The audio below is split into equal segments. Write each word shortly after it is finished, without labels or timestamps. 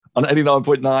On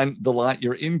 89.9 The Light,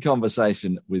 you're in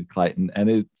conversation with Clayton, and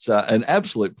it's an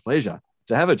absolute pleasure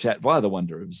to have a chat via the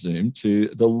wonder of Zoom to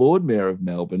the Lord Mayor of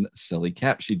Melbourne, Sally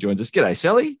Capp. She joins us. G'day,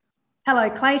 Sally. Hello,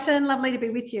 Clayton. Lovely to be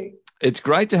with you. It's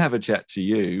great to have a chat to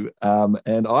you,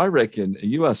 and I reckon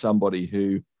you are somebody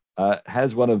who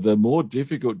has one of the more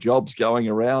difficult jobs going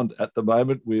around at the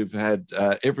moment. We've had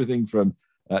everything from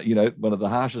one of the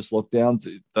harshest lockdowns,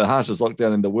 the harshest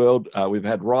lockdown in the world. We've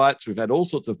had riots. We've had all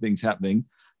sorts of things happening.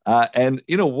 And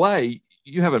in a way,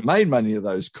 you haven't made many of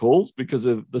those calls because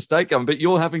of the state government, but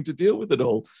you're having to deal with it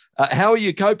all. How are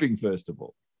you coping, first of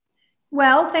all?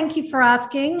 Well, thank you for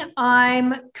asking.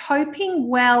 I'm coping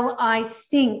well, I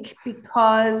think,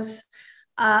 because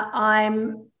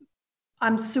I'm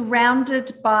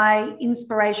surrounded by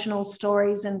inspirational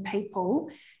stories and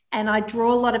people, and I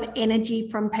draw a lot of energy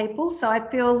from people. So I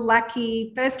feel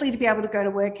lucky, firstly, to be able to go to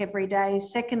work every day.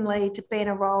 Secondly, to be in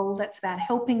a role that's about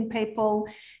helping people.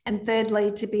 And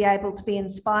thirdly, to be able to be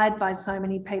inspired by so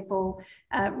many people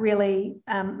really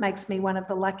makes me one of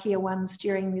the luckier ones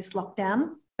during this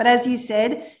lockdown. But as you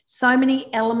said, so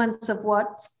many elements of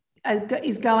what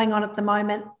is going on at the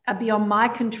moment are beyond my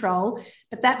control,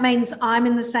 but that means I'm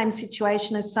in the same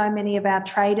situation as so many of our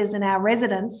traders and our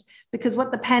residents, because what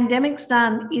the pandemic's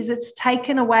done is it's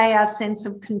taken away our sense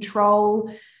of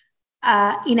control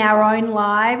in our own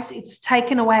lives. It's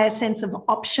taken away a sense of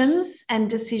options and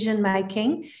decision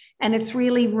making, and it's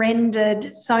really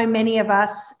rendered so many of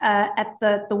us at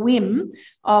the whim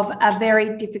of a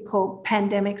very difficult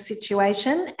pandemic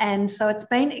situation. And so it's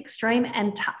been extreme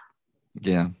and tough.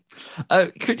 Yeah.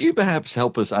 Could you perhaps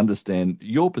help us understand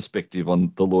your perspective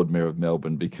on the Lord Mayor of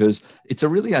Melbourne? Because it's a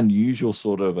really unusual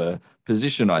sort of a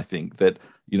position, I think, that,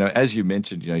 as you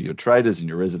mentioned, your traders and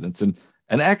your residents and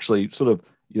actually sort of,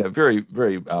 very,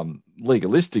 very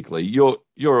legalistically,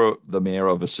 you're the mayor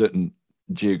of a certain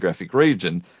geographic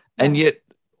region. And yet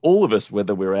all of us,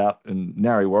 whether we're out in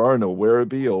Narre Warren or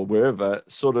Werribee or wherever,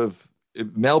 sort of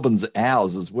Melbourne's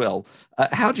ours as well.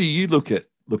 How do you look at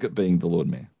being the Lord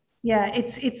Mayor? Yeah,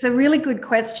 it's a really good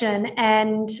question.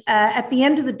 And at the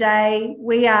end of the day,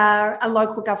 we are a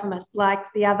local government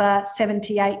like the other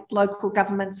 78 local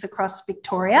governments across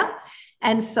Victoria.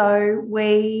 And so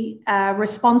we are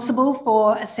responsible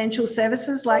for essential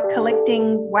services like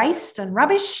collecting waste and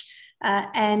rubbish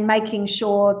and making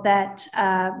sure that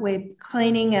we're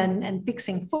cleaning and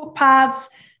fixing footpaths,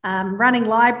 running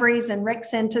libraries and rec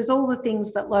centres, all the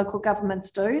things that local governments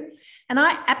do. And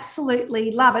I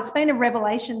absolutely love it. It's been a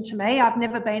revelation to me. I've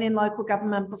never been in local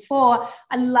government before.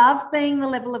 I love being the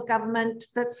level of government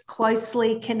that's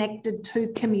closely connected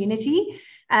to community.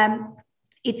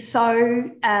 It's so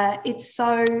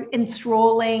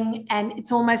enthralling, and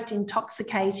it's almost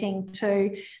intoxicating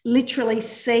to literally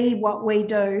see what we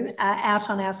do out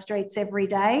on our streets every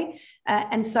day.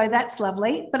 And so that's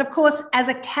lovely. But of course, as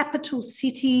a capital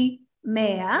city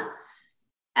mayor,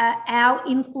 our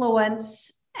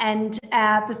influence and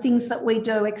the things that we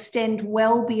do extend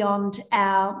well beyond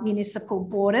our municipal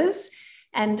borders.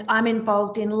 And I'm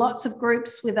involved in lots of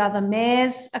groups with other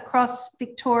mayors across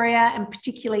Victoria, and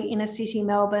particularly inner city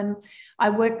Melbourne. I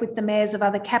work with the mayors of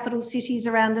other capital cities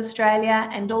around Australia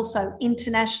and also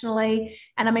internationally.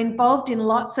 And I'm involved in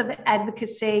lots of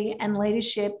advocacy and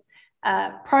leadership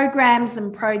programs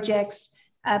and projects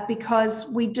because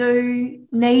we do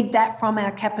need that from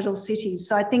our capital cities.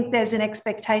 So I think there's an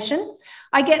expectation.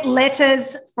 I get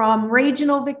letters from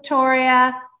regional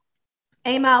Victoria,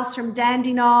 emails from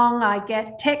Dandenong. I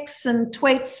get texts and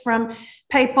tweets from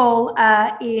people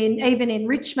even in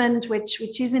Richmond, which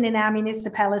isn't in our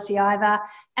municipality either.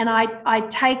 And I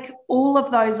take all of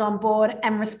those on board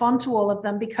and respond to all of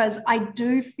them, because I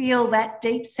do feel that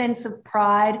deep sense of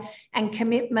pride and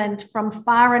commitment from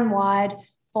far and wide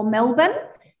for Melbourne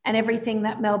and everything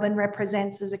that Melbourne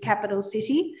represents as a capital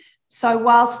city. So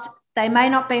whilst they may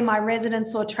not be my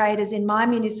residents or traders in my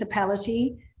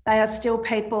municipality, they are still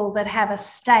people that have a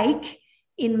stake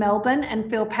in Melbourne and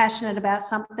feel passionate about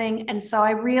something. And so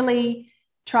I really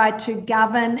try to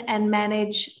govern and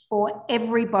manage for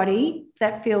everybody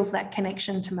that feels that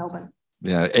connection to Melbourne.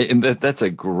 Yeah, and that's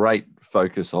a great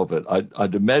focus of it.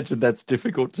 I'd imagine that's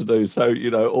difficult to do. So,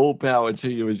 all power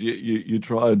to you as you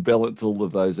try and balance all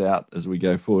of those out as we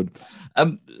go forward.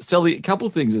 Sally, a couple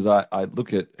of things as I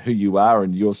look at who you are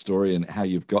and your story and how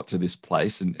you've got to this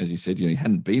place. And as you said, you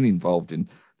hadn't been involved in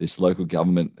this local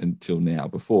government until now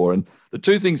before. And the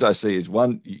two things I see is,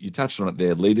 one, you touched on it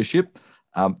there, leadership.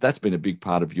 That's been a big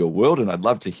part of your world, and I'd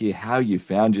love to hear how you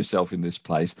found yourself in this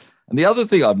place. And the other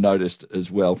thing I've noticed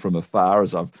as well from afar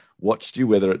as I've watched you,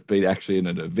 whether it be actually in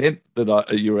an event that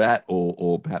you're at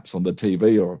or perhaps on the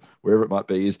TV or wherever it might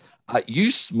be, is you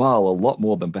smile a lot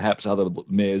more than perhaps other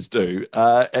mayors do.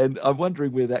 And I'm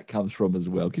wondering where that comes from as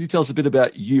well. Can you tell us a bit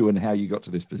about you and how you got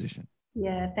to this position?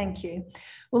 Yeah, thank you.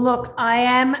 Well, look, I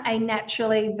am a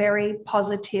naturally very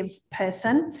positive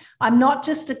person. I'm not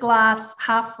just a glass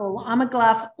half full, I'm a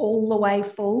glass all the way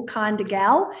full kind of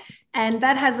gal. And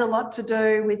that has a lot to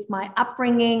do with my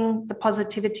upbringing, the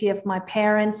positivity of my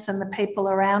parents and the people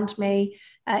around me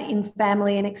in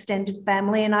family and extended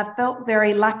family. And I felt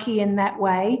very lucky in that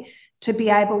way to be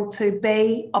able to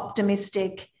be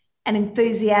optimistic and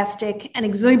enthusiastic and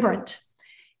exuberant.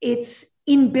 It's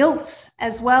inbuilt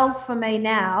as well for me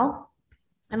now.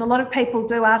 And a lot of people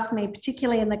do ask me,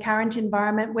 particularly in the current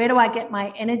environment, where do I get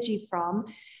my energy from?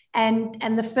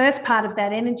 And the first part of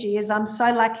that energy is I'm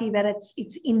so lucky that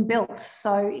it's inbuilt.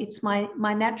 So it's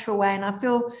my natural way. And I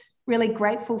feel really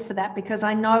grateful for that because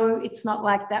I know it's not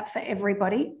like that for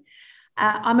everybody.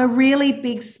 I'm a really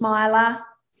big smiler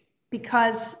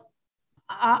because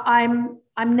I'm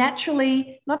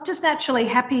naturally, not just naturally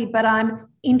happy, but I'm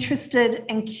interested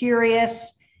and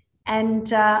curious.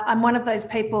 And I'm one of those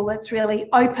people that's really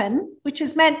open, which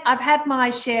has meant I've had my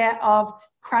share of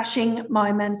crushing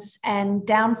moments and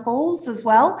downfalls as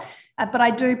well. But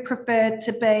I do prefer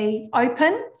to be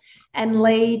open and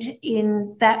lead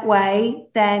in that way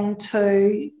than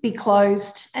to be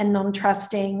closed and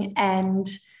non-trusting and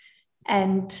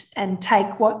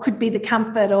take what could be the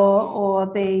comfort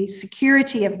or the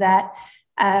security of that.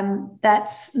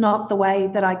 That's not the way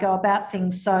that I go about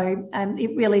things. So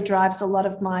it really drives a lot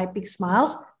of my big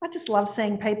smiles. I just love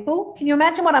seeing people. Can you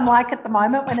imagine what I'm like at the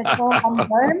moment when it's all on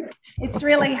Zoom? It's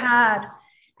really hard.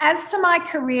 As to my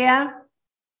career,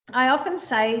 I often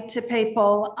say to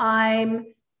people, I'm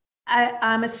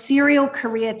a serial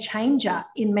career changer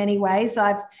in many ways.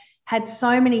 I've had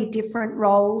so many different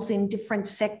roles in different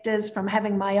sectors, from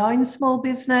having my own small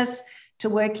business to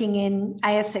working in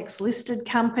ASX listed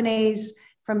companies,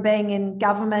 from being in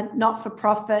government,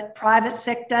 not-for-profit, private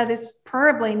sector. There's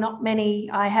probably not many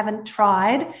I haven't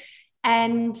tried.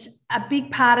 And a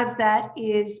big part of that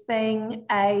is being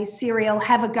a serial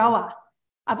have-a-goer.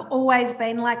 I've always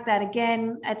been like that.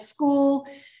 Again, at school,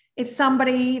 if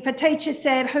a teacher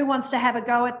said, who wants to have a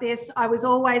go at this? I was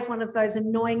always one of those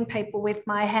annoying people with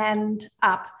my hand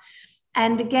up.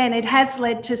 And again, it has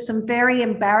led to some very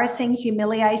embarrassing,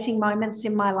 humiliating moments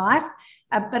in my life,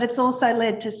 but it's also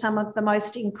led to some of the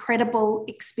most incredible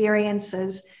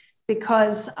experiences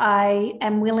because I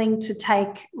am willing to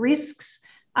take risks.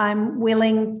 I'm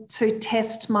willing to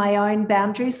test my own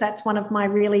boundaries. That's one of my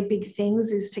really big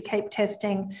things, is to keep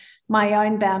testing my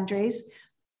own boundaries.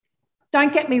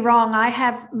 Don't get me wrong, I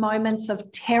have moments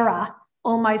of terror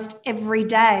almost every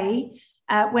day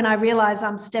when I realise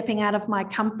I'm stepping out of my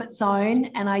comfort zone,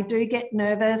 and I do get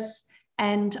nervous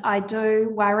and I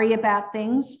do worry about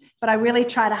things, but I really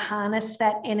try to harness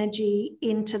that energy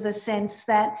into the sense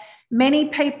that many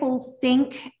people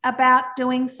think about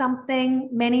doing something.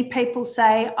 Many people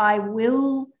say, I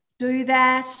will do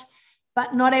that,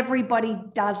 but not everybody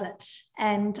does it.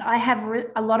 And I have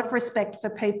a lot of respect for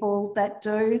people that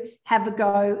do have a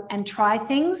go and try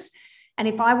things. And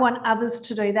if I want others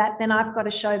to do that, then I've got to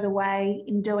show the way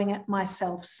in doing it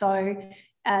myself. So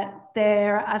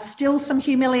there are still some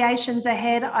humiliations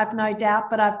ahead, I've no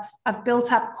doubt, but I've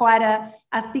built up quite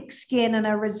a thick skin and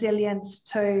a resilience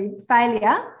to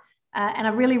failure. And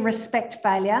I really respect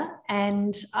failure.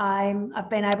 And I've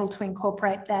been able to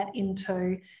incorporate that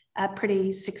into a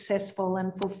pretty successful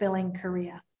and fulfilling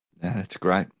career. Yeah, that's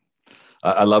great.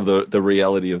 I love the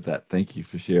reality of that. Thank you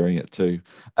for sharing it too.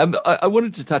 I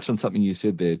wanted to touch on something you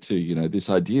said there too. You know,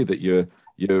 this idea that you're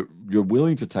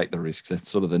willing to take the risks. That's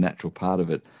sort of the natural part of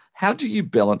it. How do you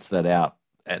balance that out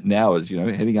now, as you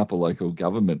know, heading up a local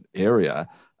government area?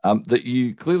 That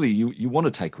you clearly you want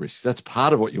to take risks. That's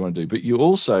part of what you want to do, but you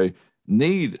also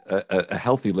need a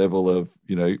healthy level of,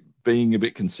 you know, being a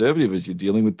bit conservative as you're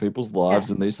dealing with people's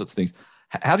lives and these sorts of things.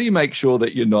 How do you make sure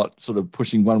that you're not sort of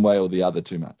pushing one way or the other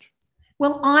too much?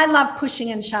 Well, I love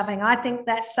pushing and shoving. I think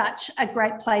that's such a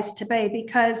great place to be,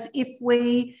 because if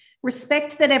we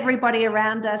respect that everybody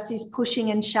around us is pushing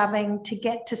and shoving to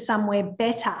get to somewhere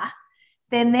better,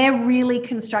 then they're really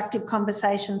constructive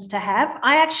conversations to have.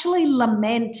 I actually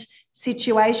lament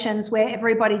situations where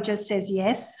everybody just says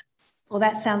yes, well,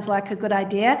 that sounds like a good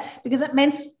idea, because it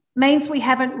means we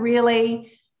haven't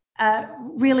really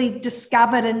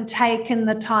discovered and taken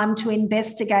the time to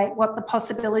investigate what the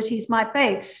possibilities might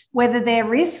be, whether they're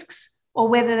risks or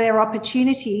whether they're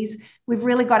opportunities, we've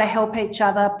really got to help each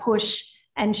other push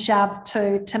and shove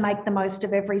to make the most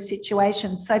of every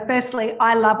situation. So firstly,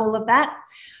 I love all of that.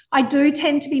 I do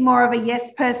tend to be more of a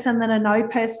yes person than a no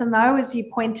person, though, as you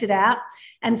pointed out.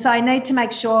 And so I need to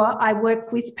make sure I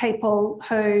work with people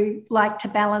who like to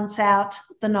balance out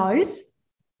the no's.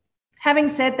 Having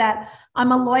said that,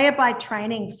 I'm a lawyer by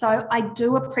training, so I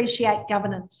do appreciate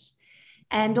governance.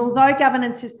 And although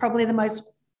governance is probably the most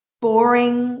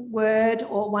boring word,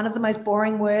 or one of the most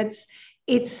boring words,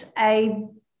 it's a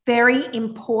very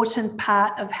important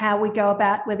part of how we go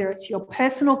about, whether it's your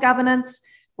personal governance,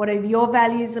 what are your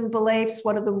values and beliefs,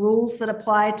 what are the rules that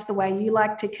apply to the way you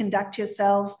like to conduct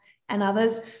yourselves and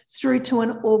others, through to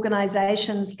an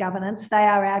organisation's governance. They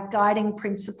are our guiding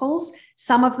principles.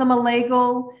 Some of them are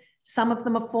legal, some of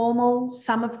them are formal,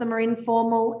 some of them are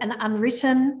informal and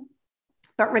unwritten.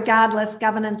 But regardless,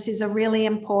 governance is a really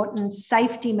important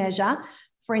safety measure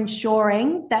for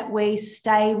ensuring that we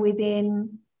stay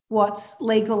within what's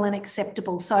legal and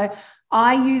acceptable. So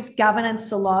I use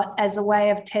governance a lot as a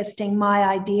way of testing my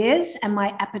ideas and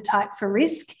my appetite for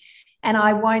risk, and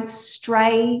I won't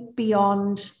stray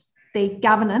beyond the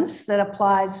governance that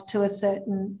applies to a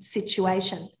certain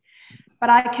situation. But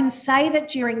I can say that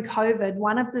during COVID,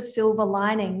 one of the silver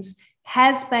linings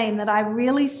has been that I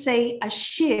really see a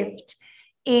shift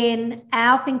in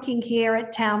our thinking here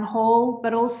at Town Hall,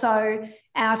 but also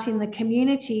out in the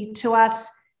community, to us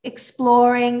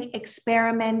exploring,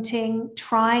 experimenting,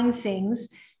 trying things,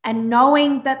 and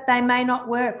knowing that they may not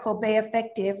work or be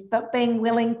effective, but being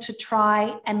willing to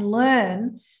try and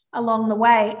learn along the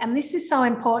way. And this is so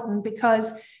important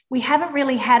because we haven't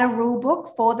really had a rule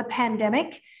book for the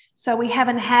pandemic. So we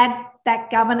haven't had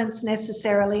that governance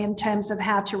necessarily in terms of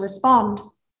how to respond.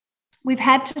 We've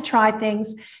had to try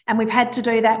things, and we've had to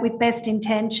do that with best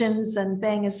intentions and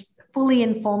being as fully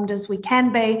informed as we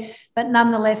can be, but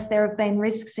nonetheless, there have been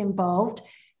risks involved.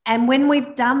 And when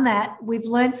we've done that, we've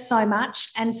learned so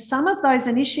much, and some of those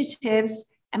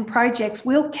initiatives and projects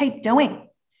we'll keep doing.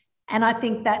 And I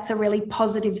think that's a really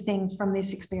positive thing from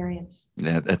this experience.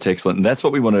 Yeah, that's excellent. And that's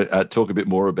what we want to talk a bit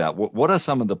more about. What are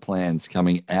some of the plans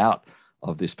coming out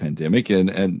of this pandemic,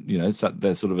 and you know, so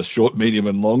there's sort of a short, medium,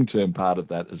 and long-term part of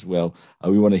that as well.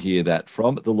 We want to hear that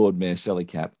from the Lord Mayor Sally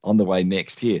Capp on the way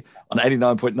next here on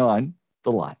 89.9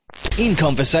 The Light. In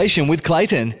conversation with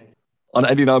Clayton. On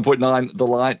 89.9 The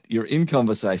Light, you're in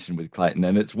conversation with Clayton,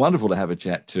 and it's wonderful to have a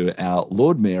chat to our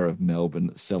Lord Mayor of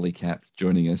Melbourne, Sally Capp,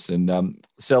 joining us. And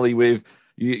Sally,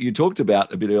 you talked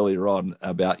about a bit earlier on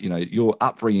about, you know, your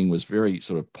upbringing was very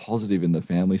sort of positive in the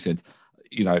family sense.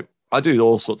 You know, I do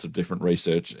all sorts of different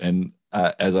research, and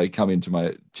as I come into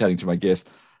my chatting to my guests,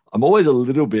 I'm always a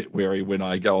little bit wary when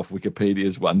I go off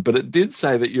Wikipedia's one, but it did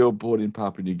say that you were born in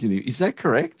Papua New Guinea. Is that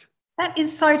correct? That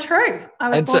is so true. I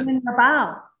was born in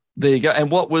Rabaul. There you go.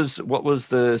 And what was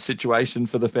the situation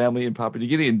for the family in Papua New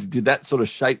Guinea, and did that sort of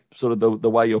shape sort of the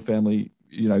way your family,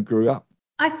 you know, grew up?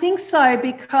 I think so,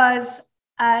 because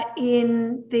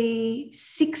in the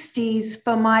 60s,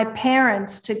 for my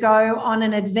parents to go on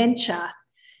an adventure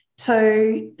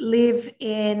to live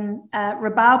in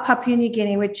Rabaul, Papua New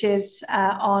Guinea, which is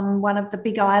on one of the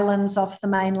big islands off the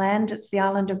mainland. It's the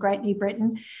island of Great New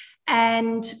Britain.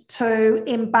 And to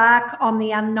embark on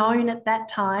the unknown at that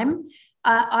time,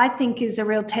 I think is a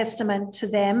real testament to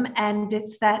them. And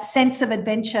it's that sense of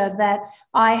adventure that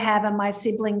I have and my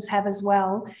siblings have as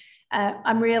well.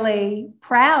 I'm really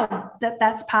proud that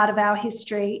that's part of our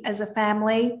history as a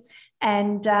family.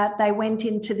 And they went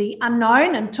into the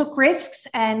unknown and took risks,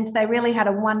 and they really had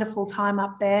a wonderful time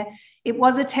up there. It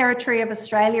was a territory of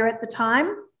Australia at the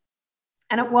time,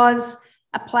 and it was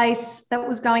a place that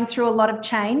was going through a lot of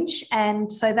change.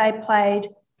 And so they played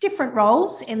different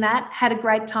roles in that, had a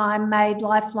great time, made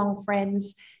lifelong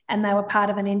friends, and they were part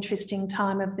of an interesting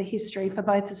time of the history for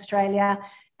both Australia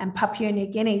and Papua New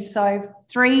Guinea. So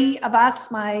 3 of us,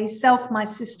 myself, my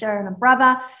sister and a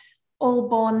brother, all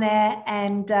born there,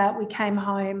 and we came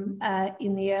home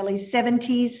in the early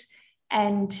 70s.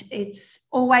 And it's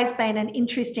always been an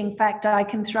interesting fact I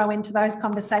can throw into those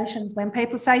conversations when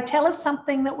people say, tell us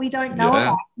something that we don't know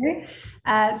about you.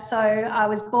 So I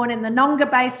was born in the Nonga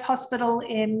Base Hospital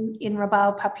in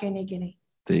Rabaul, Papua New Guinea.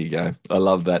 There you go. I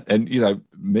love that. And, you know,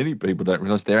 many people don't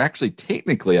realise they're actually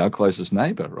technically our closest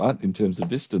neighbour, right, in terms of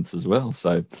distance as well.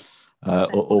 So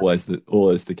always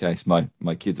the case.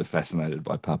 My kids are fascinated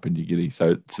by Papua New Guinea, so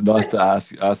it's nice to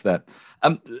ask that.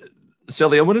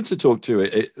 Sally, I wanted to talk to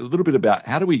a little bit about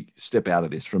how do we step out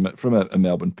of this from a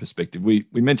Melbourne perspective. We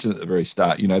mentioned at the very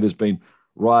start, you know, there's been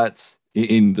riots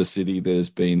in the city. There's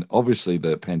been, obviously,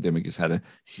 the pandemic has had a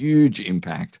huge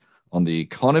impact on the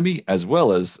economy as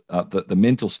well as the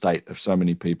mental state of so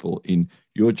many people in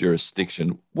your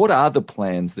jurisdiction. What are the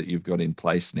plans that you've got in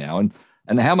place now,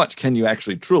 and how much can you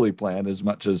actually truly plan as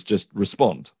much as just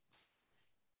respond?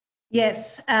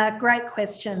 Yes, great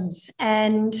questions.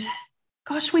 And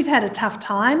gosh, we've had a tough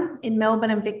time in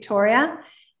Melbourne and Victoria.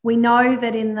 We know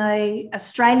that in the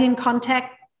Australian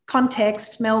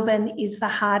context, Melbourne is the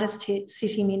hardest hit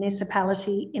city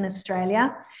municipality in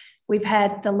Australia. We've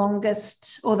had the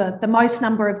longest or the most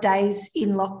number of days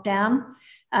in lockdown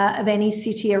of any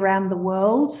city around the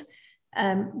world.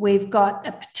 We've got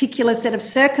a particular set of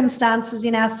circumstances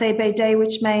in our CBD,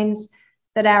 which means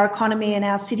that our economy and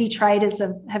our city traders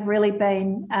have really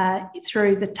been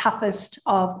through the toughest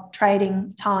of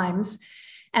trading times.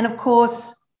 And of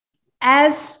course,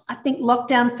 as I think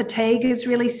lockdown fatigue has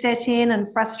really set in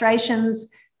and frustrations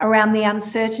around the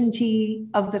uncertainty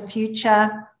of the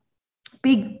future,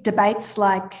 big debates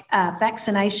like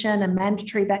vaccination and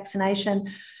mandatory vaccination,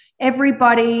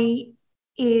 everybody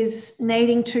is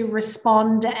needing to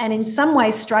respond and in some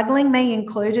ways struggling, me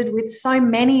included, with so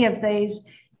many of these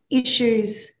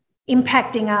issues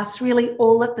impacting us really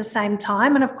all at the same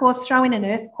time. And of course, throw in an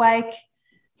earthquake,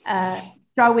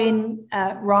 throw in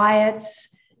riots,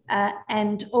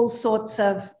 and all sorts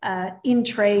of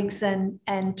intrigues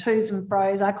and twos and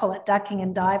fros. I call it ducking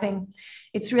and diving.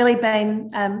 It's really been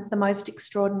the most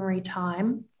extraordinary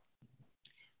time.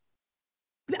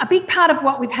 A big part of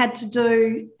what we've had to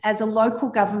do as a local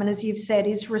government, as you've said,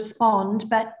 is respond.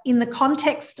 But in the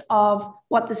context of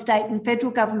what the state and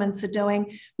federal governments are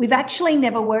doing, we've actually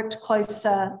never worked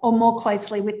closer or more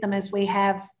closely with them as we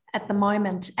have at the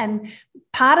moment. And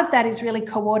part of that is really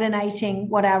coordinating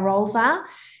what our roles are.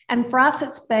 And for us,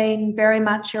 it's been very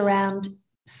much around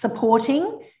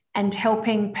supporting and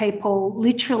helping people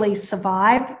literally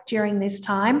survive during this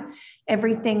time.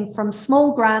 Everything from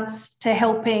small grants to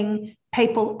helping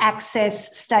people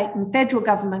access state and federal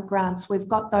government grants. We've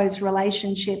got those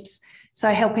relationships,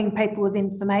 so helping people with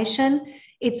information.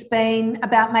 It's been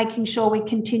about making sure we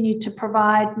continue to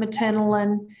provide maternal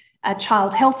and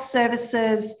child health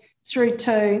services through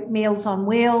to Meals on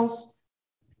Wheels.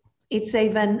 It's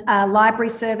even library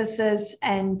services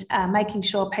and making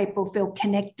sure people feel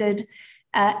connected.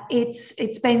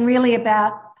 It's been really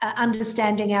about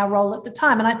understanding our role at the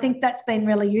time. And I think that's been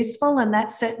really useful. And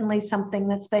that's certainly something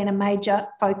that's been a major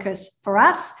focus for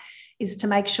us, is to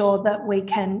make sure that we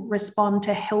can respond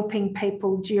to helping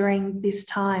people during this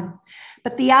time.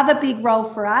 But the other big role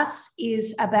for us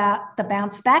is about the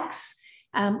bounce backs.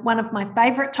 One of my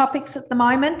favourite topics at the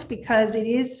moment, because it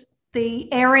is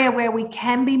the area where we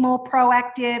can be more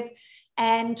proactive.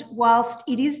 And whilst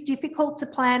it is difficult to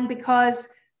plan because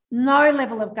no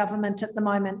level of government at the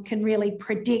moment can really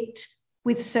predict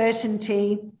with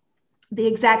certainty the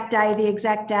exact day, the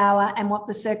exact hour, and what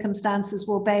the circumstances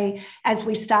will be as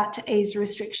we start to ease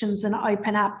restrictions and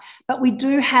open up. But we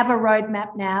do have a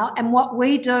roadmap now. And what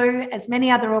we do, as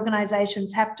many other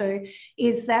organisations have to,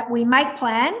 is that we make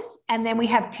plans and then we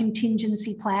have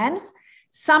contingency plans.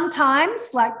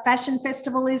 Sometimes, like Fashion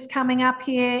Festival is coming up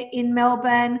here in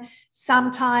Melbourne,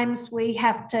 sometimes we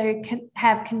have to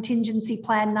have contingency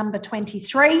plan number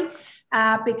 23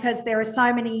 because there are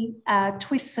so many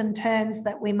twists and turns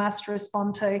that we must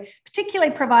respond to,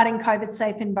 particularly providing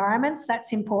COVID-safe environments.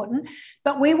 That's important.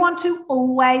 But we want to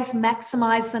always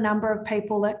maximise the number of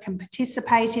people that can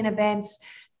participate in events,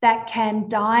 that can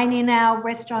dine in our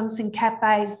restaurants and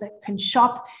cafes, that can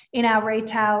shop in our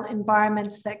retail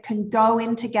environments, that can go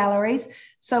into galleries.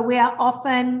 So we are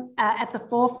often at the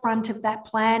forefront of that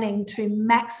planning to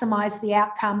maximise the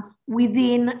outcome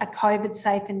within a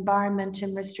COVID-safe environment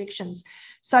and restrictions.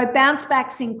 So bounce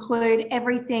backs include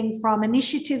everything from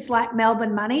initiatives like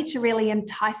Melbourne Money to really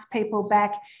entice people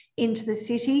back into the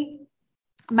city.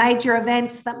 Major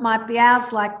events that might be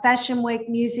ours, like Fashion Week,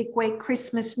 Music Week,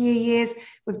 Christmas, New Year's.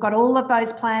 We've got all of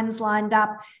those plans lined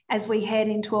up as we head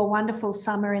into a wonderful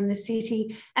summer in the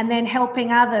city, and then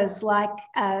helping others like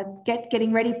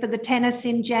getting ready for the tennis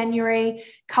in January,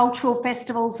 cultural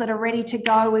festivals that are ready to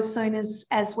go as soon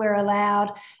as we're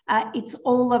allowed. It's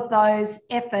all of those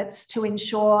efforts to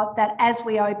ensure that as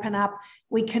we open up,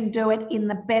 we can do it in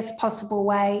the best possible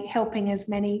way, helping as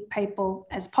many people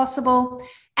as possible.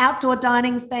 Outdoor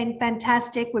dining's been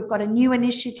fantastic. We've got a new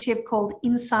initiative called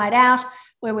Inside Out,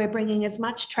 where we're bringing as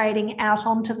much trading out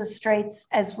onto the streets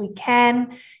as we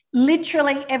can.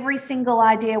 Literally every single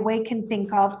idea we can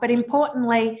think of, but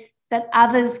importantly, that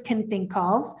others can think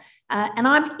of. And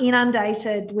I'm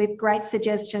inundated with great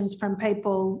suggestions from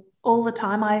people all the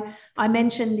time. I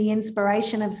mentioned the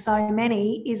inspiration of so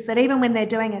many is that even when they're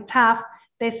doing it tough,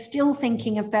 they're still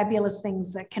thinking of fabulous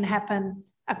things that can happen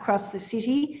across the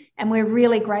city, and we're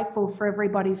really grateful for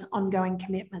everybody's ongoing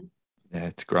commitment. Yeah,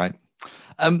 it's great.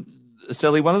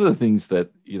 Sally, one of the things that,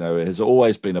 has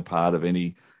always been a part of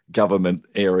any government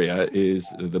area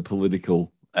is the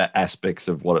political aspects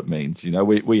of what it means.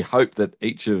 We hope that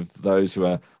each of those who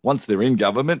are, once they're in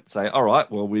government, say, all right,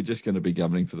 well, we're just going to be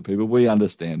governing for the people. We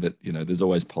understand that, there's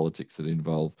always politics that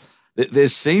involve. There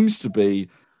seems to be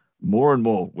more and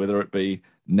more, whether it be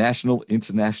national,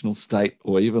 international, state,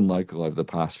 or even local over the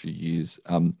past few years,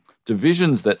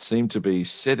 divisions that seem to be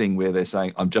setting where they're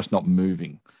saying, I'm just not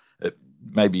moving.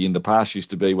 Maybe in the past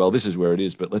used to be, well, this is where it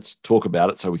is, but let's talk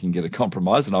about it so we can get a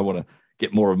compromise, and I want to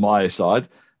get more of my side.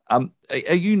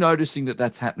 Are you noticing that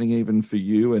that's happening even for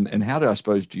you? And how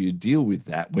do you deal with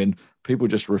that when people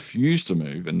just refuse to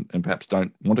move and perhaps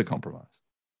don't want to compromise?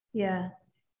 Yeah.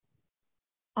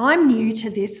 I'm new to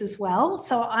this as well.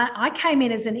 So I came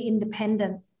in as an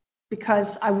independent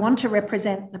because I want to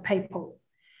represent the people.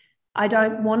 I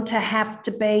don't want to have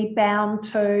to be bound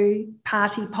to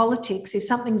party politics. If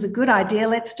something's a good idea,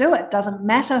 let's do it. Doesn't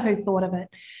matter who thought of it.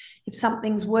 If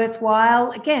something's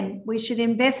worthwhile, again, we should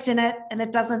invest in it, and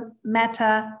it doesn't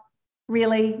matter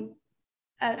really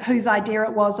whose idea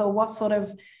it was or what sort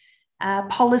of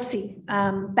policy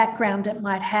background it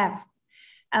might have.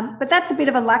 But that's a bit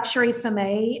of a luxury for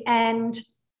me, and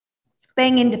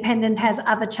being independent has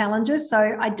other challenges.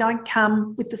 So I don't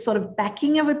come with the sort of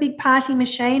backing of a big party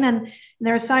machine, and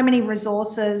there are so many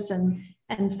resources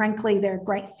and frankly, there are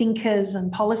great thinkers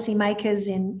and policymakers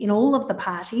in all of the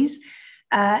parties.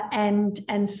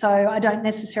 And so I don't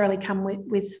necessarily come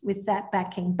with that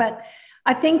backing. But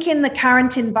I think in the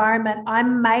current environment, I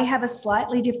may have a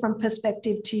slightly different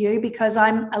perspective to you because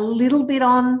I'm a little bit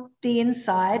on the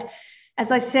inside.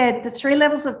 As I said, the three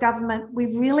levels of government,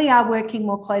 we really are working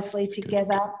more closely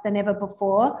together than ever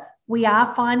before. We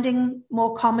are finding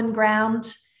more common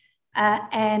ground,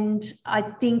 and I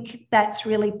think that's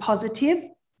really positive.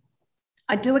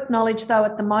 I do acknowledge, though,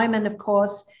 at the moment, of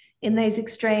course, in these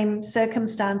extreme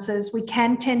circumstances, we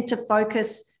can tend to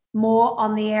focus more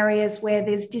on the areas where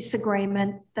there's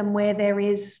disagreement than where there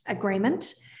is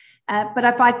agreement. But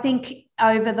if I think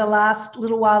over the last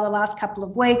little while, the last couple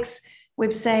of weeks,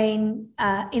 we've seen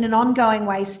in an ongoing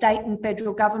way state and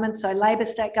federal government, so Labor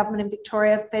state government in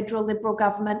Victoria, federal Liberal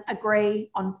government agree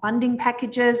on funding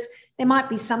packages. There might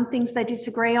be some things they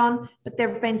disagree on, but there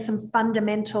have been some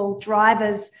fundamental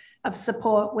drivers of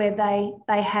support where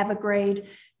they have agreed.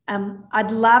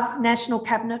 I'd love National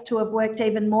Cabinet to have worked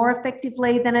even more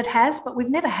effectively than it has, but we've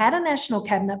never had a National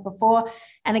Cabinet before.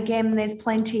 And again, there's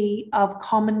plenty of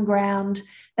common ground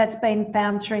that's been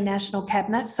found through National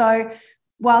Cabinet. So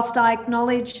whilst I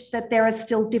acknowledge that there are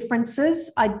still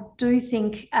differences, I do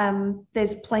think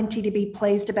there's plenty to be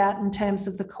pleased about in terms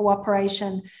of the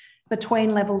cooperation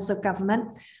between levels of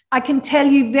government. I can tell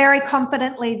you very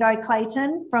confidently, though,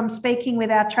 Clayton, from speaking with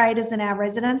our traders and our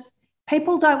residents,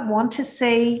 people don't want to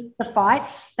see the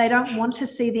fights. They don't want to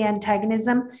see the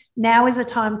antagonism. Now is a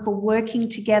time for working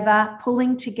together,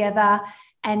 pulling together,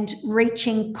 and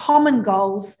reaching common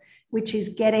goals, which is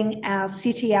getting our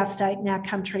city, our state, and our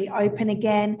country open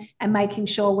again and making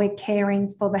sure we're caring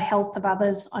for the health of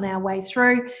others on our way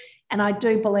through. And I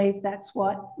do believe that's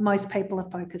what most people are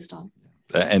focused on.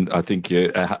 And I think you're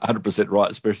 100%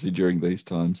 right, especially during these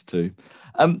times too.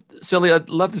 Sally, I'd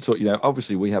love to talk,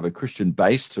 obviously we have a Christian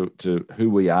base to who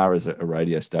we are as a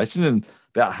radio station, and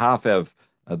about half of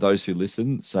those who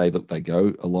listen say that they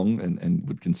go along and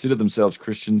would consider themselves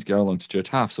Christians, go along to church.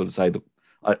 Half sort of say that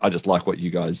I just like what you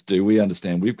guys do. We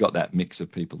understand we've got that mix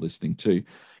of people listening too.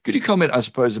 Could you comment, I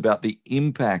suppose, about the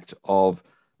impact of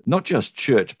not just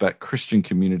church, but Christian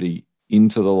community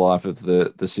into the life of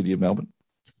the city of Melbourne?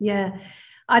 Yeah,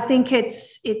 I think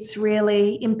it's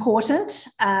really important.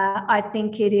 I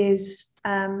think it is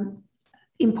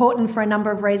important for a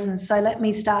number of reasons. So let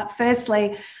me start.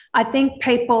 Firstly, I think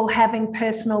people having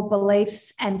personal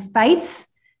beliefs and faith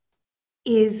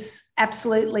is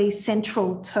absolutely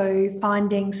central to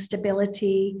finding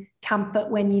stability, comfort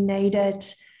when you need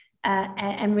it,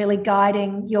 and really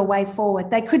guiding your way forward.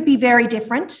 They could be very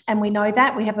different, and we know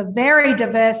that. We have a very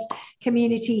diverse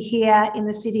community here in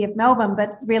the city of Melbourne,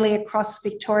 but really across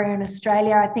Victoria and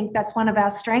Australia. I think that's one of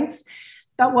our strengths.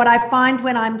 But what I find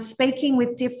when I'm speaking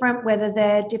with different, whether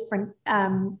they're different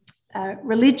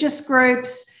religious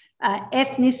groups,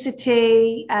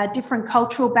 ethnicity, different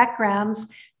cultural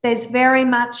backgrounds, there's very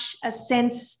much a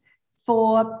sense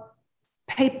for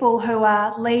people who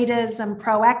are leaders and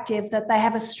proactive that they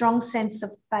have a strong sense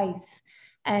of faith.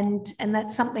 And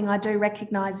that's something I do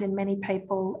recognise in many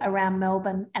people around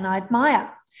Melbourne, and I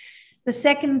admire. The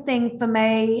second thing for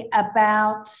me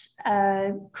about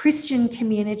Christian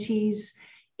communities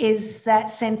is that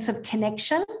sense of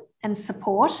connection and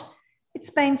support. It's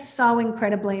been so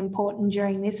incredibly important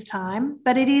during this time,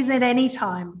 but it is at any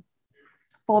time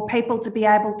for people to be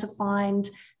able to find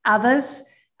others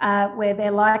where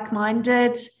they're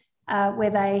like-minded,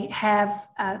 where they have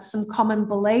some common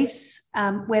beliefs,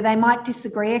 where they might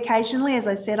disagree occasionally. As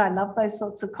I said, I love those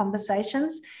sorts of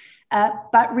conversations,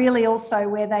 but really also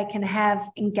where they can have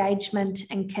engagement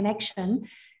and connection.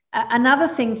 Another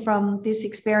thing from this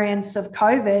experience of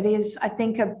COVID is, I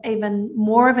think, even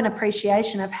more of an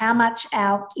appreciation of how much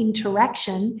our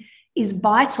interaction is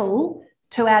vital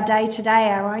to our day-to-day,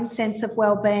 our own sense of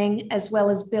well-being, as well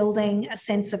as building a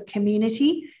sense of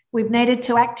community. We've needed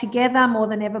to act together more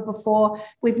than ever before.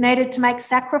 We've needed to make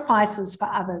sacrifices for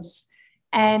others.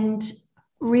 And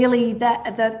really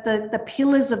the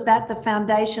pillars of that, the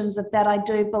foundations of that, I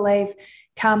do believe,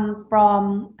 come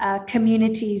from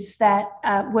communities that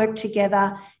work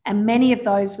together, and many of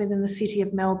those within the City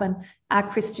of Melbourne are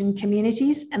Christian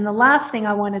communities. And the last thing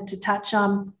I wanted to touch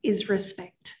on is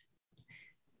respect.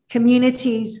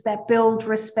 Communities that build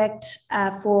respect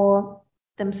for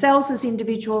themselves as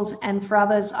individuals and for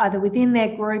others, either within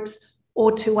their groups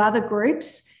or to other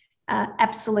groups,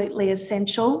 absolutely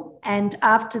essential. And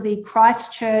after the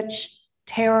Christchurch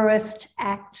terrorist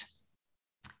act,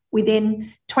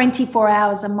 within 24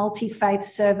 hours, a multi-faith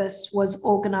service was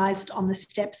organised on the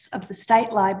steps of the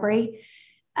State Library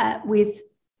with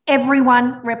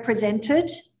everyone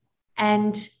represented,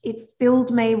 and it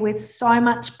filled me with so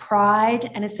much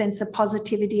pride and a sense of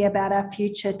positivity about our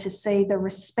future to see the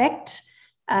respect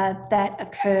that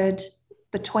occurred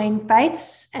between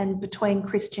faiths and between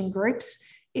Christian groups.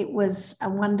 It was a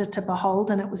wonder to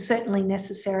behold, and it was certainly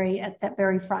necessary at that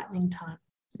very frightening time.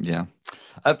 Yeah.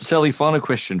 Sally, final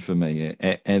question for me,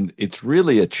 and it's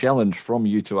really a challenge from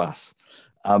you to us.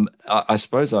 I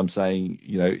suppose I'm saying,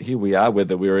 here we are,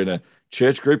 whether we're in a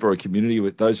church group or a community,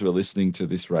 with those who are listening to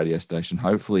this radio station,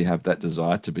 hopefully have that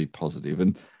desire to be positive.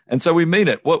 And so we mean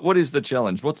it. What is the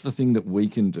challenge? What's the thing that we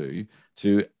can do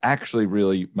to actually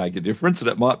really make a difference?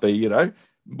 And it might be,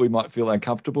 we might feel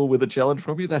uncomfortable with a challenge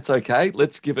from you. That's okay.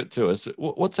 Let's give it to us.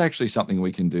 What's actually something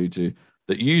we can do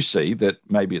that you see that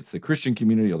maybe it's the Christian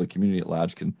community or the community at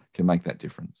large can make that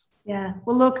difference? Yeah.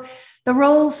 Well, look, the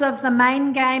rules of the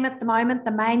main game at the moment,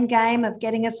 the main game of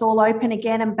getting us all open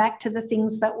again and back to the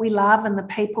things that we love and the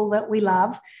people that we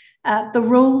love, the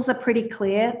rules are pretty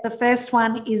clear. The first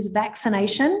one is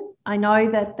vaccination. I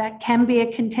know that can be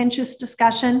a contentious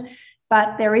discussion,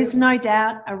 but there is no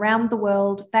doubt around the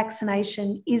world,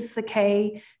 vaccination is the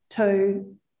key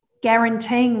to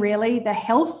guaranteeing really the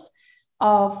health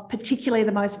of particularly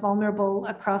the most vulnerable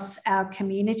across our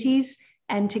communities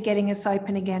and to getting us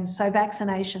open again. So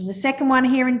vaccination. The second one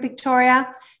here in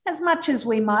Victoria, as much as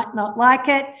we might not like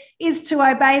it, is to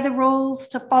obey the rules,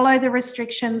 to follow the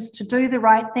restrictions, to do the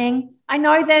right thing. I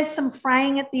know there's some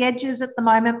fraying at the edges at the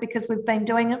moment because we've been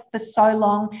doing it for so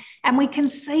long and we can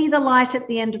see the light at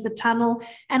the end of the tunnel.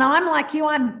 And I'm like you,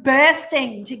 I'm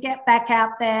bursting to get back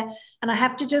out there, and I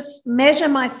have to just measure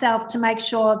myself to make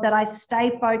sure that I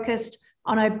stay focused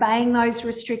on obeying those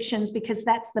restrictions, because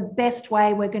that's the best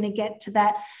way we're going to get to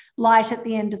that light at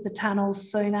the end of the tunnel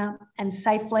sooner and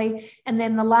safely. And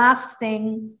then the last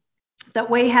thing that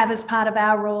we have as part of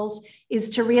our rules is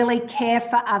to really care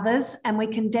for others, and we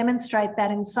can demonstrate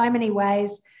that in so many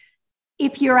ways.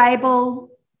 If you're able,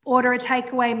 order a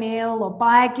takeaway meal or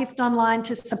buy a gift online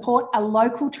to support a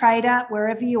local trader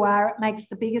wherever you are. It makes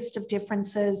the biggest of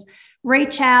differences.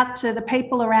 Reach out to the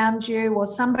people around you or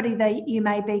somebody that you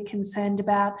may be concerned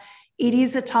about. It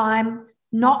is a time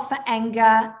not for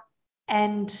anger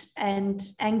and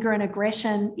anger and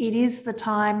aggression. It is the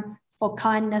time for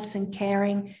kindness and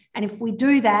caring. And if we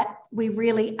do that, we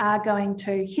really are going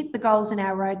to hit the goals in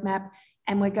our roadmap,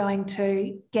 and we're going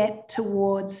to get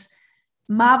towards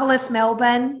marvellous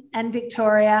Melbourne and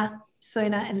Victoria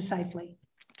sooner and safely.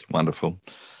 It's wonderful.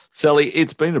 Sally,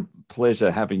 it's been a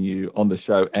pleasure having you on the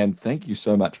show, and thank you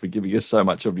so much for giving us so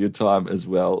much of your time as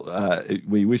well.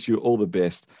 We wish you all the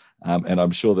best, and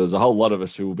I'm sure there's a whole lot of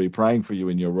us who will be praying for you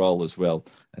in your role as well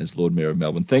as Lord Mayor of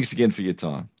Melbourne. Thanks again for your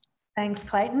time. Thanks,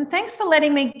 Clayton. Thanks for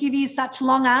letting me give you such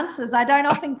long answers. I don't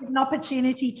often get an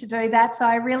opportunity to do that, so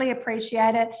I really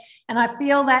appreciate it. And I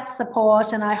feel that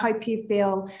support, and I hope you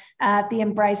feel the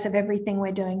embrace of everything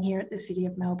we're doing here at the City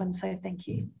of Melbourne. So thank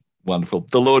you. Wonderful.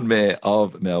 The Lord Mayor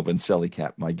of Melbourne, Sally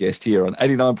Capp, my guest here on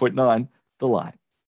 89.9 The Light.